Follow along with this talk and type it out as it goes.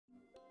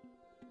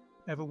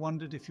Ever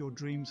wondered if your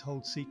dreams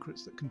hold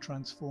secrets that can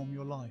transform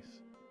your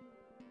life?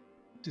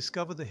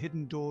 Discover the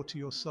hidden door to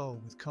your soul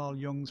with Carl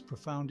Jung's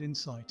profound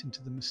insight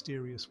into the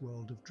mysterious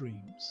world of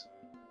dreams.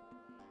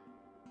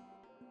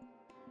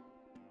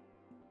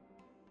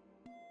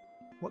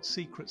 What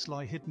secrets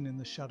lie hidden in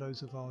the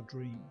shadows of our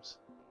dreams?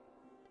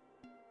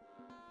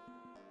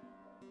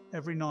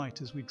 Every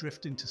night as we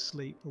drift into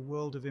sleep, a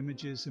world of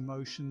images,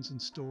 emotions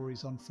and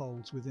stories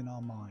unfolds within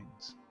our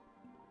minds.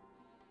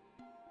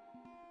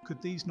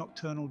 Could these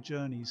nocturnal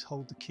journeys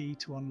hold the key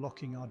to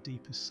unlocking our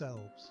deepest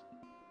selves?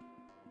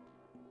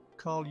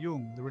 Carl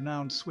Jung, the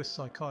renowned Swiss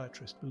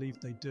psychiatrist,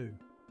 believed they do.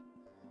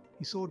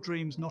 He saw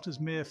dreams not as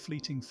mere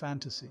fleeting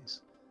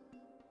fantasies,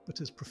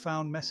 but as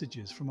profound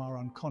messages from our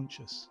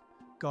unconscious,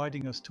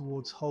 guiding us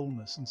towards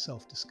wholeness and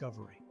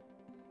self-discovery.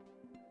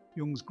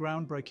 Jung's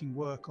groundbreaking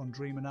work on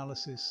dream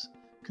analysis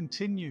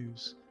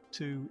continues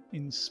to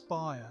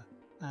inspire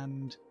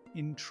and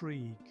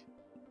intrigue.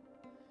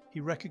 He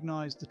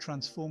recognized the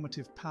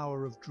transformative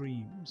power of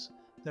dreams,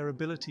 their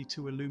ability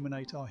to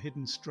illuminate our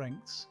hidden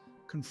strengths,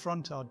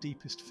 confront our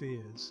deepest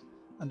fears,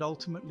 and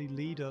ultimately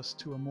lead us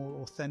to a more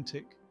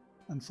authentic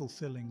and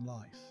fulfilling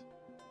life.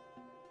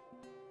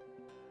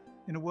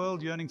 In a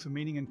world yearning for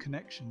meaning and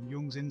connection,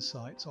 Jung's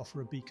insights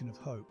offer a beacon of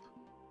hope.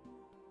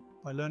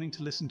 By learning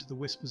to listen to the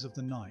whispers of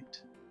the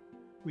night,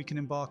 we can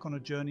embark on a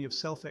journey of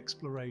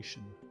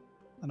self-exploration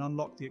and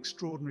unlock the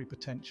extraordinary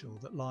potential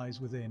that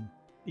lies within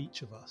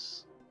each of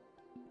us.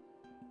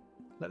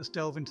 Let us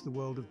delve into the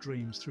world of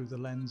dreams through the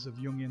lens of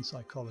Jungian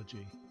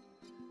psychology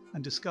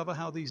and discover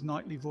how these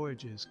nightly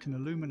voyages can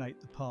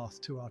illuminate the path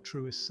to our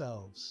truest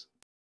selves.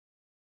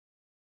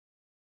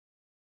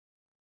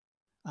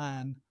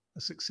 Anne,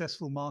 a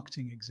successful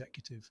marketing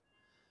executive,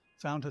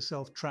 found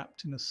herself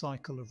trapped in a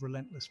cycle of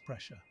relentless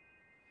pressure.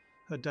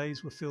 Her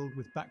days were filled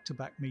with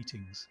back-to-back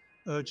meetings,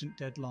 urgent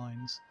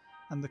deadlines,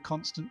 and the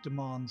constant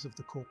demands of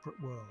the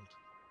corporate world.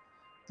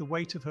 The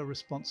weight of her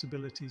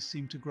responsibilities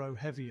seemed to grow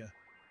heavier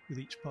with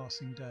each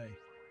passing day.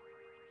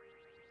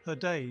 Her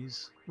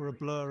days were a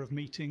blur of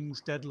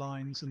meetings,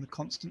 deadlines, and the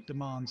constant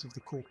demands of the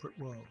corporate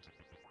world.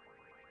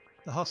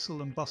 The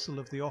hustle and bustle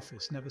of the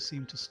office never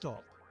seemed to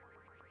stop,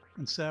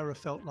 and Sarah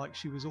felt like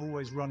she was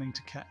always running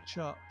to catch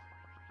up.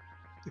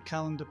 The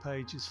calendar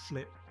pages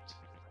flipped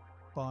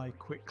by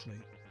quickly,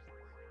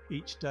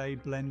 each day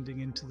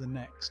blending into the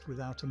next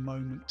without a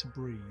moment to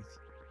breathe.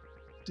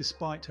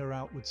 Despite her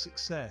outward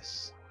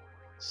success,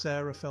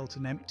 Sarah felt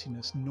an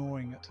emptiness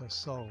gnawing at her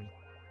soul.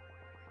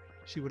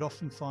 She would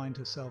often find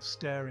herself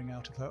staring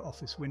out of her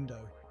office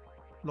window,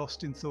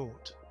 lost in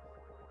thought,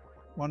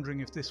 wondering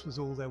if this was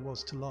all there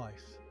was to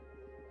life.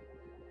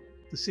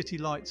 The city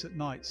lights at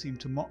night seemed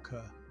to mock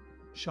her,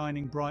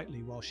 shining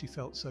brightly while she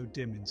felt so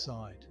dim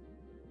inside.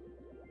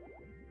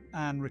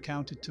 Anne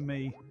recounted to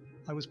me,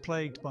 "I was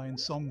plagued by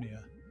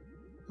insomnia,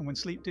 and when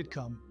sleep did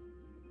come,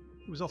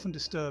 it was often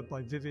disturbed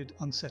by vivid,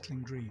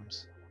 unsettling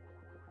dreams.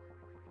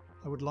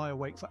 I would lie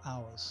awake for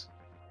hours,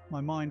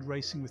 my mind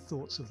racing with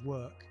thoughts of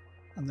work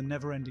and the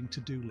never-ending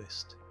to-do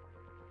list.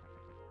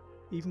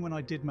 Even when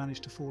I did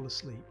manage to fall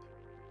asleep,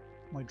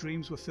 my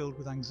dreams were filled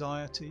with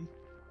anxiety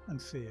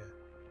and fear.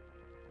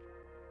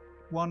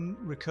 One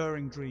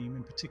recurring dream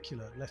in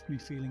particular left me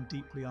feeling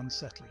deeply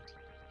unsettled.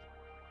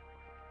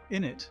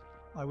 In it,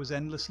 I was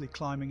endlessly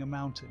climbing a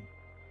mountain,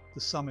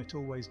 the summit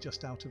always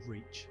just out of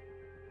reach.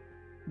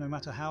 No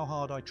matter how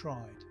hard I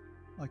tried,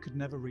 I could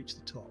never reach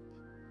the top.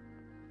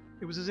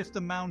 It was as if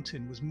the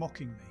mountain was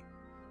mocking me,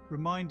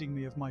 reminding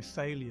me of my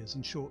failures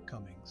and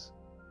shortcomings.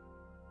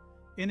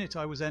 In it,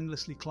 I was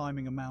endlessly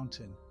climbing a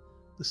mountain,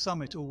 the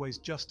summit always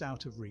just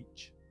out of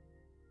reach.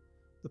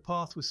 The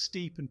path was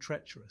steep and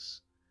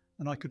treacherous,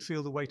 and I could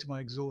feel the weight of my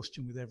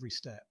exhaustion with every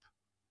step.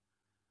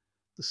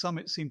 The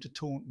summit seemed to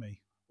taunt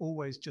me,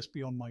 always just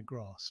beyond my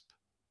grasp.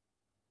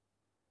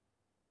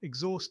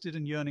 Exhausted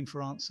and yearning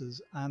for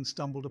answers, Anne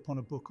stumbled upon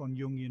a book on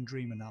Jungian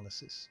dream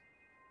analysis.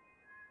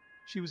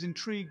 She was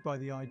intrigued by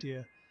the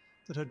idea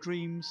that her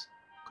dreams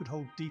could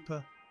hold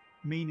deeper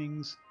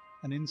meanings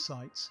and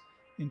insights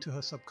into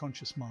her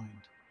subconscious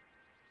mind.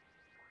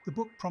 The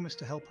book promised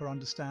to help her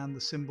understand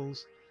the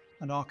symbols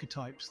and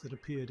archetypes that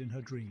appeared in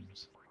her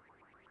dreams.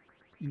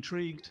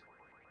 Intrigued,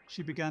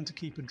 she began to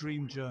keep a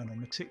dream journal,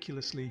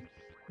 meticulously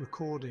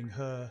recording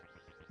her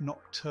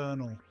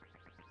nocturnal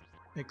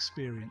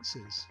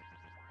experiences.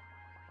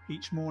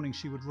 Each morning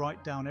she would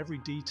write down every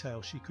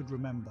detail she could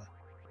remember,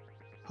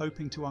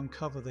 hoping to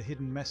uncover the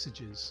hidden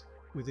messages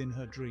within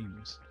her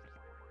dreams.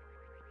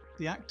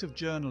 The act of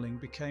journaling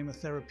became a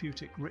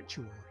therapeutic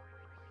ritual,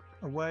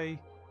 a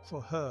way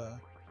for her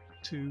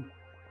to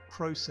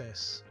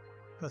process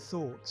her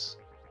thoughts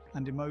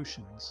and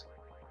emotions.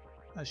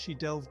 As she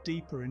delved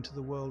deeper into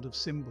the world of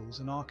symbols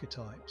and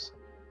archetypes,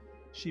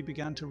 she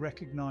began to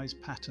recognize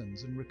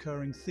patterns and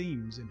recurring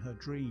themes in her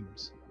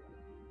dreams.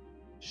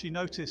 She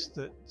noticed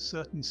that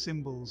certain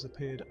symbols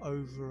appeared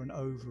over and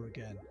over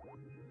again,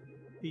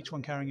 each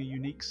one carrying a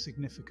unique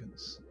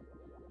significance.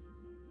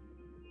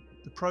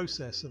 The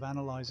process of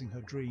analyzing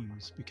her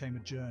dreams became a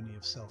journey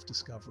of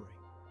self-discovery.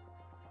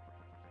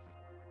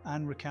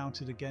 Anne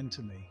recounted again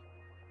to me,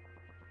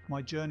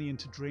 "My journey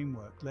into dream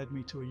work led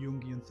me to a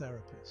Jungian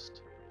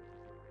therapist.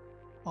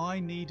 I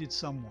needed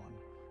someone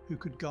who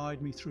could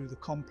guide me through the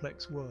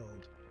complex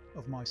world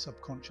of my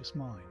subconscious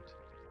mind.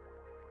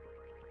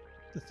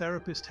 The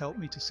therapist helped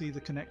me to see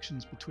the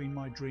connections between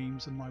my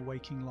dreams and my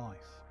waking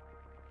life,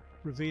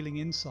 revealing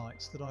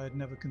insights that I had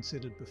never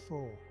considered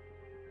before.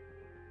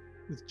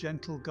 With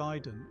gentle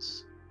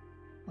guidance,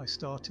 I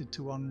started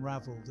to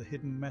unravel the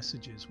hidden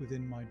messages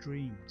within my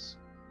dreams.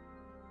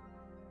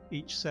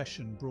 Each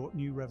session brought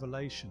new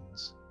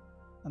revelations,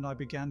 and I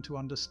began to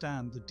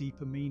understand the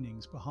deeper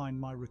meanings behind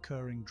my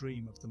recurring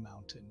dream of the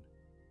mountain.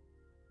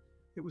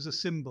 It was a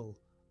symbol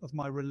of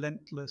my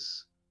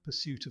relentless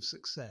pursuit of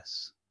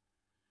success,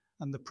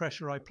 and the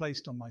pressure I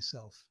placed on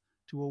myself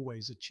to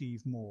always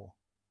achieve more.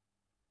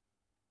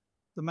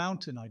 The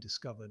mountain, I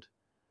discovered,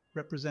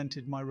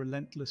 represented my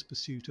relentless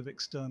pursuit of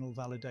external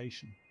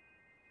validation.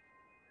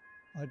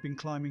 I'd been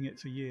climbing it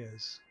for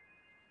years,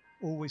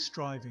 always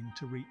striving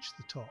to reach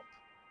the top,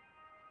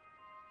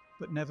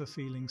 but never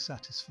feeling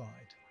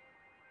satisfied.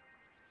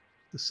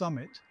 The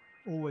summit,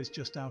 always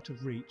just out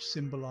of reach,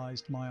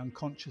 symbolized my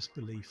unconscious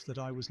belief that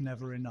I was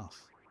never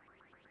enough.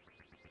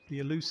 The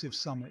elusive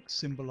summit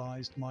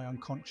symbolized my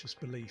unconscious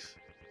belief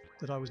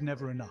that I was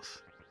never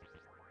enough.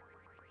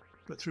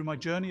 But through my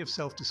journey of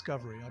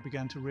self-discovery, I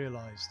began to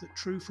realize that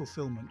true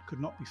fulfillment could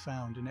not be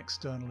found in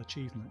external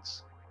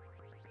achievements.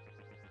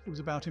 It was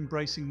about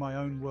embracing my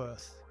own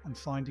worth and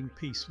finding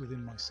peace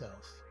within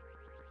myself.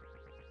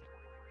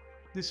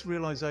 This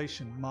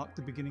realization marked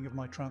the beginning of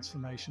my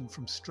transformation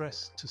from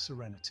stress to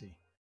serenity.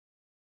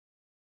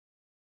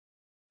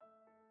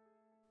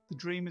 The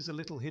dream is a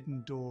little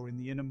hidden door in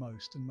the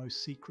innermost and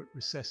most secret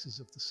recesses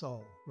of the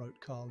soul, wrote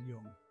Carl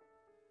Jung.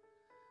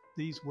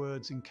 These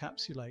words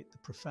encapsulate the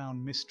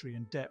profound mystery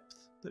and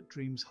depth that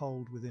dreams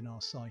hold within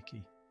our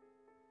psyche.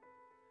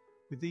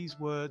 With these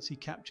words, he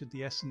captured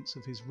the essence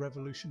of his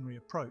revolutionary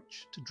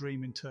approach to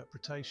dream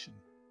interpretation.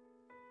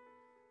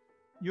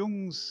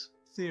 Jung's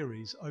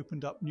theories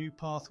opened up new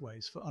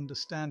pathways for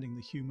understanding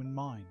the human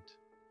mind.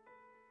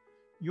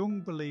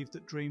 Jung believed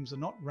that dreams are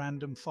not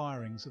random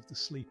firings of the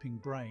sleeping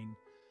brain,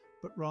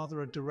 but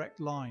rather a direct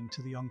line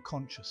to the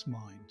unconscious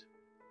mind.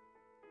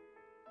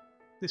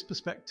 This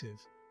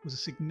perspective was a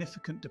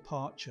significant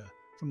departure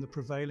from the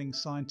prevailing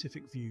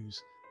scientific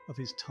views of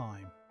his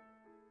time.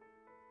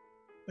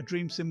 A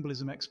dream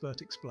symbolism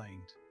expert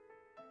explained,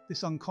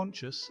 "This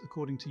unconscious,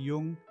 according to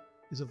Jung,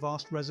 is a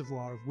vast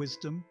reservoir of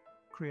wisdom,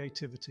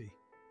 creativity,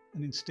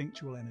 and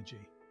instinctual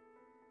energy.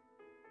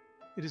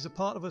 It is a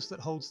part of us that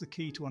holds the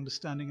key to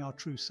understanding our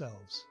true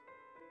selves.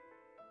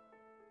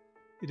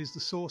 It is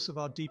the source of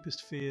our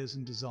deepest fears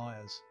and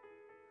desires,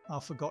 our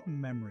forgotten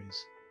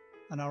memories,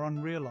 and our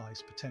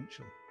unrealized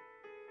potential.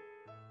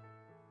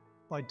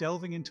 By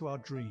delving into our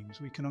dreams,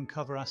 we can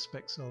uncover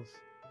aspects of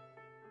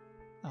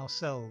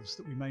ourselves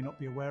that we may not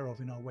be aware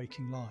of in our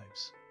waking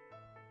lives."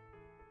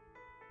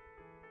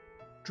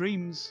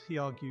 Dreams, he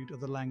argued, are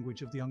the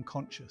language of the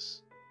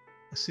unconscious,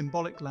 a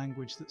symbolic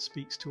language that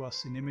speaks to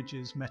us in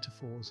images,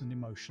 metaphors, and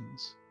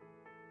emotions.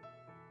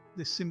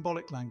 This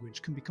symbolic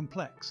language can be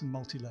complex and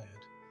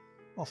multi-layered,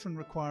 often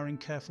requiring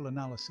careful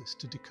analysis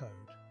to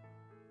decode.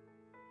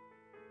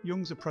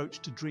 Jung's approach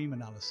to dream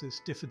analysis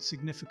differed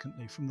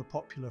significantly from the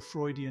popular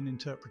Freudian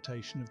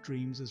interpretation of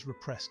dreams as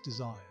repressed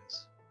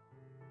desires.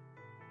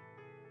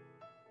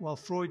 While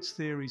Freud's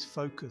theories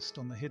focused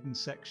on the hidden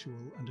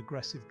sexual and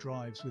aggressive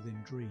drives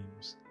within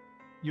dreams,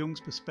 Jung's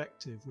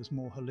perspective was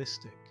more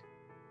holistic.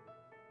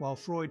 While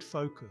Freud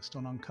focused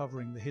on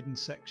uncovering the hidden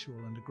sexual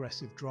and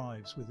aggressive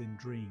drives within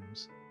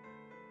dreams,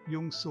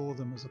 Jung saw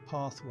them as a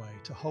pathway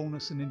to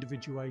wholeness and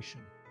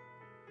individuation.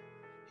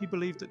 He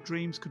believed that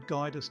dreams could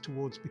guide us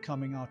towards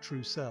becoming our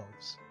true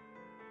selves.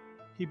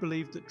 He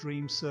believed that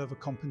dreams serve a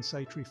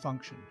compensatory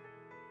function,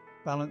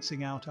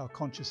 balancing out our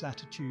conscious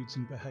attitudes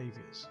and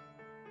behaviors.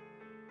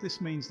 This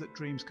means that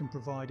dreams can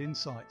provide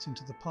insights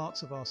into the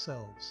parts of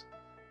ourselves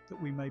that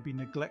we may be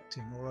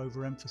neglecting or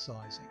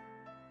overemphasizing.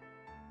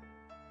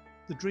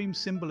 The dream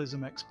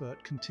symbolism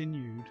expert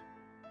continued,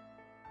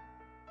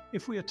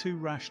 "If we are too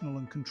rational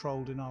and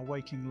controlled in our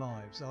waking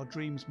lives, our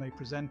dreams may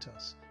present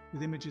us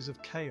with images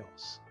of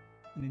chaos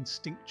and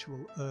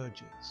instinctual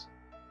urges.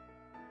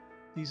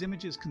 These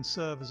images can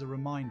serve as a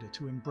reminder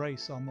to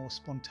embrace our more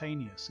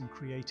spontaneous and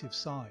creative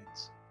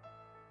sides.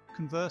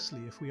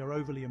 Conversely, if we are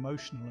overly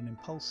emotional and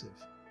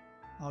impulsive,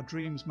 our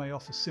dreams may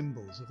offer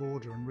symbols of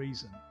order and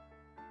reason.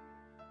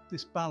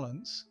 This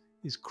balance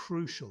is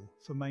crucial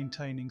for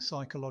maintaining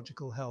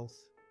psychological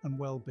health and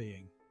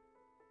well-being."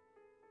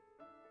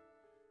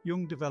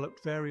 Jung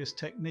developed various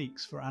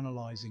techniques for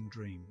analysing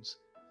dreams,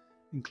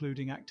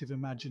 including active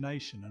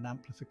imagination and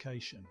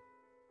amplification.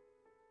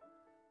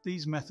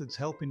 These methods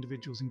help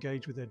individuals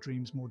engage with their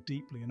dreams more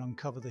deeply and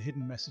uncover the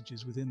hidden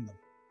messages within them.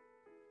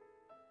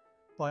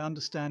 By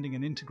understanding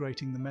and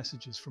integrating the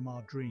messages from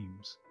our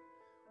dreams,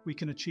 we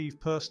can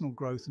achieve personal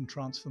growth and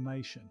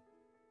transformation.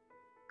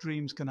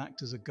 Dreams can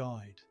act as a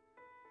guide,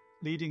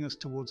 leading us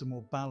towards a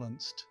more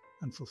balanced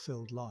and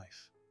fulfilled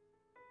life.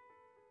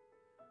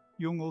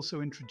 Jung also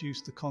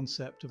introduced the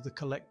concept of the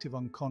collective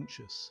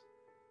unconscious,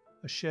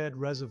 a shared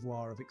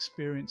reservoir of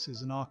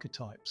experiences and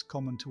archetypes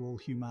common to all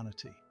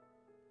humanity.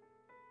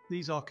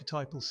 These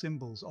archetypal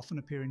symbols often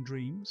appear in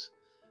dreams,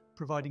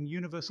 providing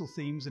universal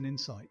themes and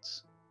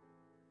insights.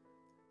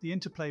 The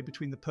interplay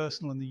between the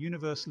personal and the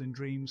universal in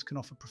dreams can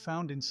offer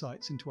profound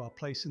insights into our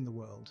place in the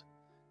world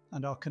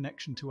and our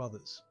connection to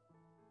others.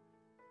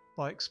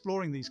 By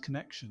exploring these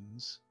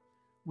connections,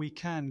 we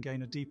can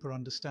gain a deeper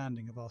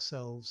understanding of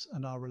ourselves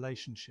and our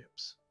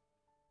relationships.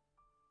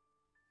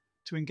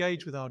 To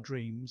engage with our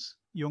dreams,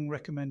 Jung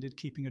recommended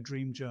keeping a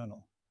dream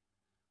journal,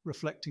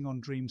 reflecting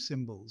on dream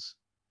symbols,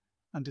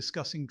 and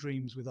discussing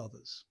dreams with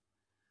others.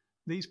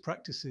 These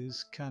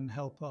practices can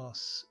help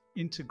us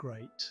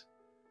integrate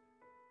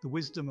the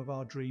wisdom of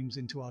our dreams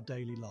into our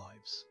daily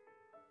lives.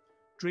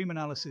 Dream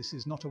analysis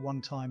is not a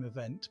one-time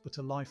event, but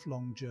a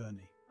lifelong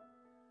journey.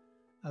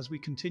 As we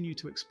continue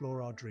to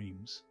explore our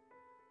dreams,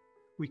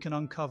 we can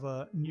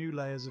uncover new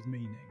layers of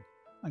meaning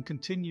and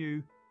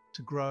continue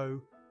to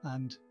grow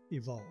and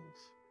evolve.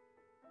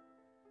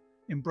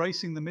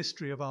 Embracing the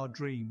mystery of our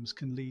dreams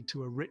can lead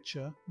to a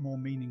richer, more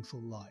meaningful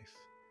life.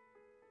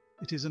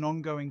 It is an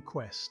ongoing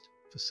quest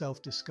for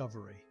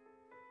self-discovery,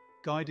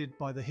 guided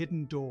by the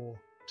hidden door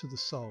to the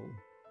soul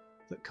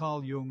that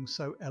Carl Jung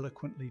so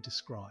eloquently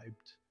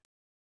described.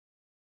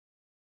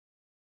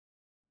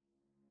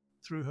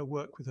 Through her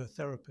work with her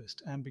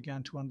therapist, Anne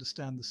began to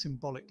understand the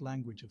symbolic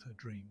language of her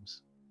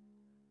dreams.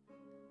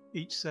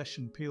 Each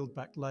session peeled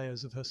back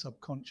layers of her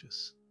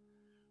subconscious,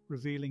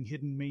 revealing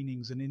hidden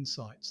meanings and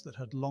insights that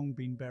had long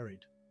been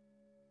buried.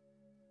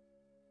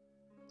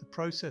 The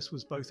process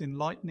was both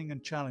enlightening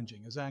and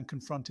challenging as Anne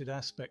confronted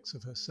aspects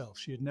of herself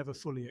she had never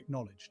fully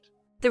acknowledged.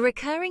 The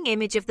recurring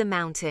image of the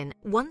mountain,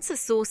 once a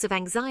source of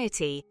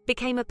anxiety,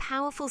 became a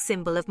powerful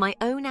symbol of my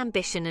own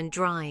ambition and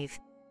drive.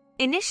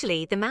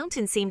 Initially, the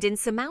mountain seemed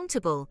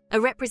insurmountable, a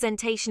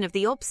representation of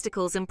the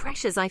obstacles and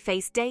pressures I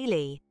faced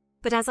daily.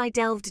 But as I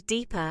delved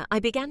deeper,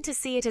 I began to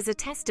see it as a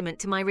testament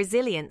to my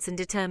resilience and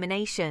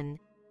determination.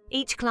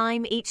 Each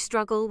climb, each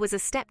struggle was a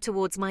step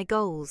towards my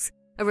goals,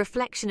 a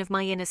reflection of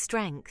my inner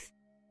strength.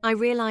 I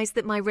realized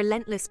that my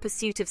relentless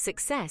pursuit of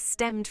success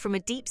stemmed from a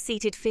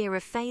deep-seated fear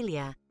of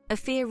failure, a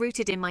fear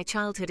rooted in my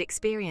childhood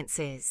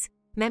experiences.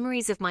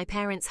 Memories of my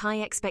parents'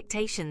 high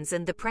expectations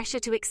and the pressure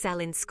to excel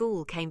in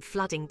school came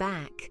flooding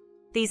back.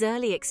 These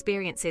early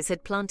experiences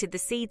had planted the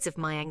seeds of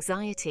my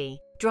anxiety,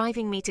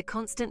 driving me to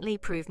constantly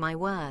prove my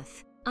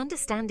worth.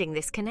 Understanding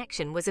this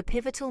connection was a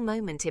pivotal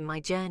moment in my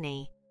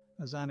journey.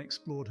 As Anne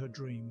explored her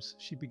dreams,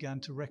 she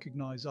began to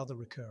recognize other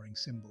recurring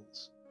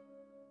symbols.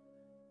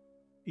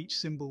 Each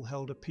symbol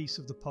held a piece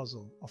of the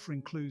puzzle,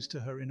 offering clues to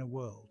her inner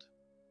world.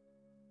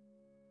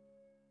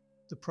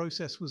 The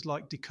process was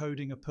like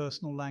decoding a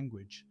personal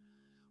language,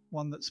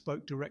 one that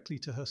spoke directly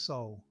to her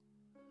soul.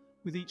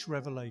 With each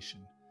revelation,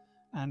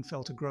 Anne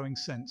felt a growing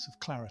sense of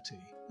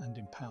clarity and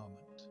empowerment.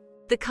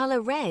 The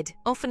color red,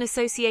 often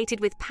associated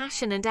with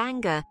passion and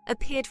anger,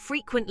 appeared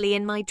frequently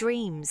in my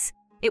dreams.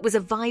 It was a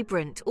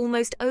vibrant,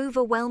 almost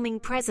overwhelming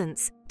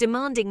presence,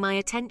 demanding my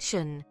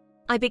attention.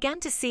 I began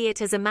to see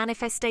it as a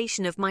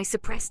manifestation of my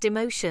suppressed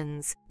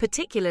emotions,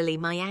 particularly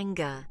my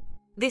anger.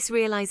 This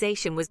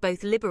realization was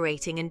both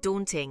liberating and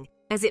daunting,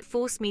 as it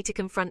forced me to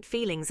confront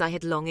feelings I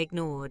had long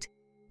ignored.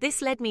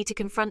 This led me to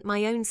confront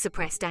my own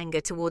suppressed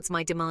anger towards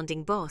my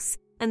demanding boss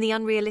and the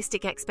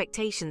unrealistic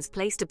expectations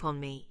placed upon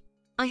me.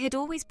 I had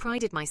always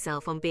prided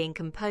myself on being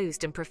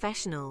composed and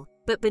professional,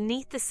 but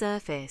beneath the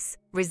surface,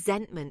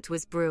 resentment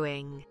was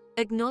brewing.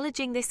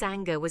 Acknowledging this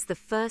anger was the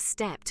first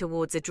step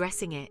towards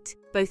addressing it,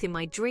 both in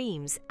my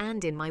dreams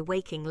and in my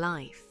waking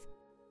life.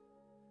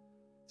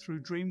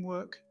 Through dream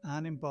work,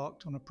 Anne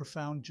embarked on a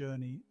profound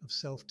journey of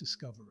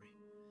self-discovery.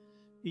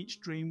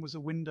 Each dream was a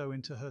window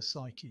into her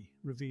psyche,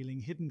 revealing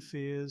hidden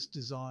fears,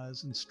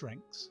 desires, and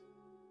strengths.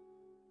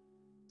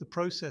 The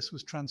process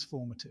was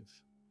transformative,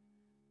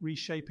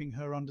 reshaping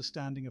her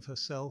understanding of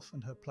herself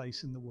and her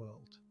place in the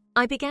world.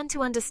 I began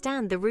to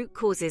understand the root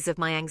causes of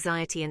my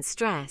anxiety and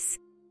stress.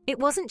 It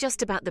wasn't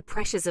just about the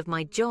pressures of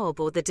my job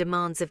or the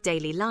demands of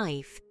daily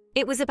life.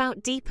 It was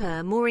about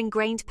deeper, more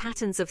ingrained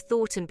patterns of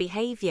thought and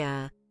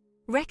behavior.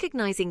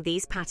 Recognizing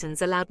these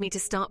patterns allowed me to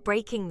start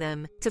breaking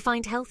them, to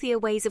find healthier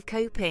ways of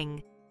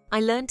coping. I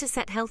learned to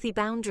set healthy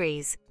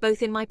boundaries,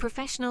 both in my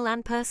professional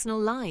and personal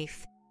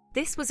life.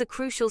 This was a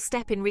crucial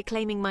step in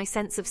reclaiming my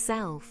sense of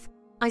self.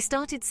 I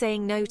started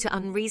saying no to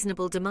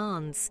unreasonable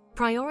demands,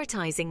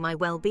 prioritizing my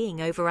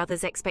well-being over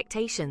others'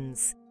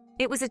 expectations.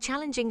 It was a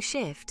challenging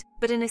shift,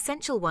 but an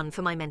essential one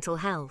for my mental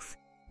health.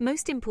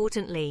 Most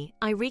importantly,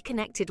 I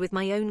reconnected with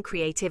my own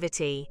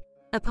creativity,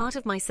 a part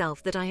of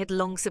myself that I had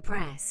long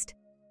suppressed.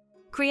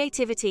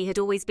 Creativity had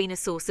always been a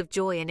source of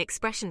joy and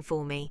expression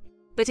for me,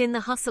 but in the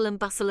hustle and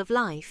bustle of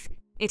life,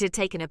 it had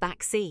taken a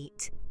back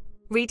seat.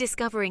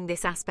 Rediscovering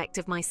this aspect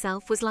of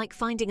myself was like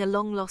finding a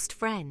long-lost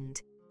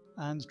friend.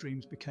 Anne's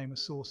dreams became a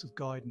source of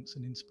guidance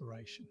and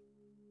inspiration.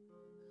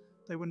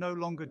 They were no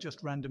longer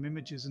just random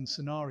images and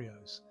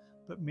scenarios,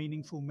 but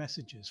meaningful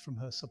messages from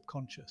her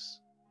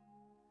subconscious.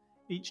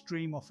 Each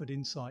dream offered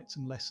insights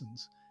and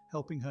lessons,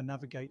 helping her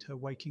navigate her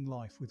waking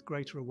life with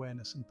greater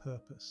awareness and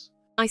purpose.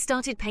 I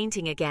started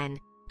painting again,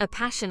 a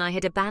passion I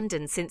had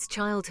abandoned since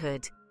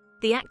childhood.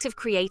 The act of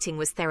creating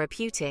was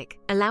therapeutic,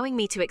 allowing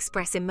me to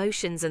express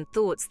emotions and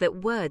thoughts that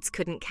words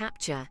couldn't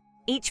capture.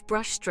 Each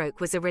brushstroke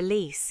was a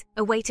release,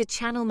 a way to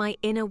channel my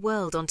inner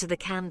world onto the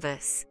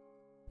canvas.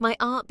 My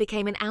art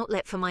became an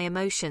outlet for my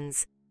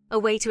emotions, a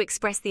way to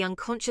express the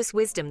unconscious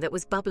wisdom that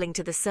was bubbling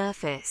to the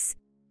surface.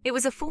 It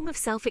was a form of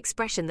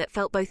self-expression that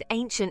felt both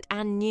ancient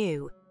and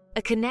new,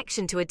 a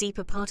connection to a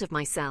deeper part of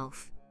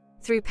myself.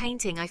 Through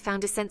painting, I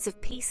found a sense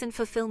of peace and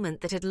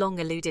fulfillment that had long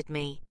eluded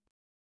me.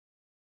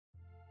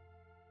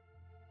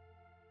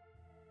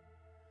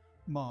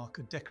 Mark,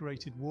 a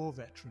decorated war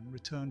veteran,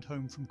 returned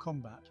home from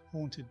combat,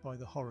 haunted by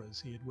the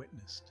horrors he had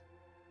witnessed.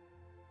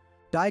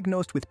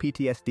 Diagnosed with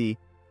PTSD,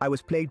 I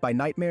was plagued by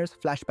nightmares,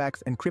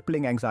 flashbacks, and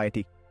crippling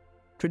anxiety.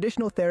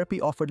 Traditional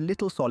therapy offered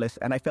little solace,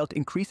 and I felt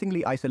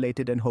increasingly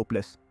isolated and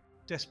hopeless.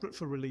 Desperate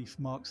for relief,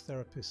 Mark's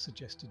therapist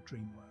suggested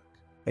dream work.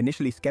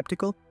 Initially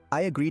skeptical,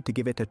 I agreed to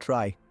give it a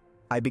try.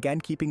 I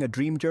began keeping a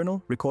dream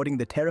journal, recording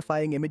the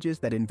terrifying images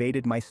that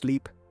invaded my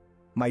sleep.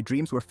 My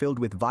dreams were filled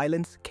with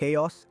violence,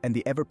 chaos, and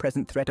the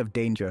ever-present threat of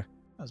danger.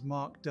 As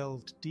Mark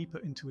delved deeper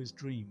into his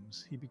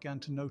dreams, he began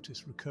to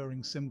notice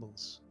recurring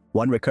symbols.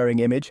 One recurring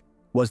image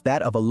was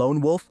that of a lone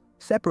wolf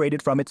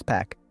separated from its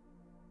pack.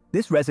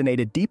 This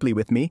resonated deeply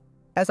with me,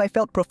 as I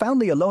felt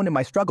profoundly alone in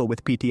my struggle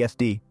with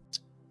PTSD.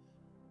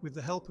 With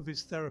the help of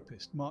his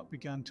therapist, Mark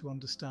began to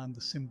understand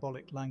the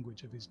symbolic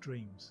language of his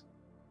dreams.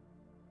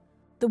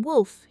 The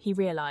wolf, he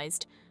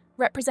realized,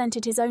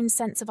 represented his own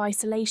sense of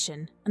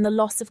isolation and the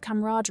loss of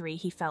camaraderie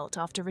he felt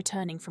after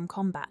returning from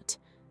combat.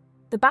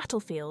 The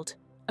battlefield,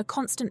 a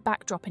constant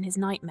backdrop in his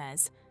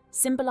nightmares,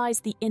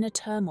 symbolized the inner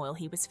turmoil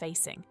he was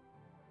facing.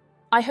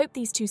 I hope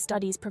these two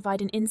studies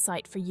provide an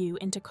insight for you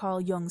into Carl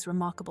Jung's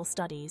remarkable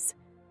studies.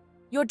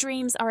 Your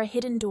dreams are a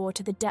hidden door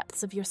to the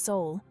depths of your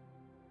soul.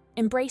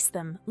 Embrace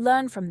them,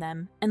 learn from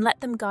them, and let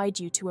them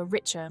guide you to a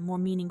richer, more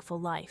meaningful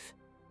life.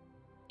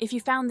 If you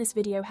found this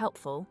video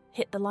helpful,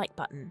 hit the like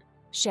button,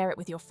 share it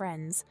with your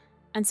friends,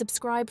 and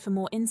subscribe for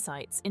more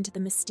insights into the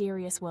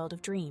mysterious world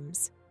of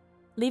dreams.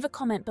 Leave a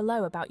comment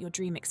below about your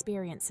dream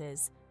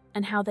experiences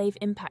and how they've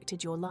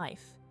impacted your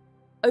life.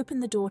 Open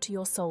the door to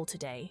your soul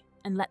today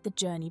and let the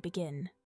journey begin.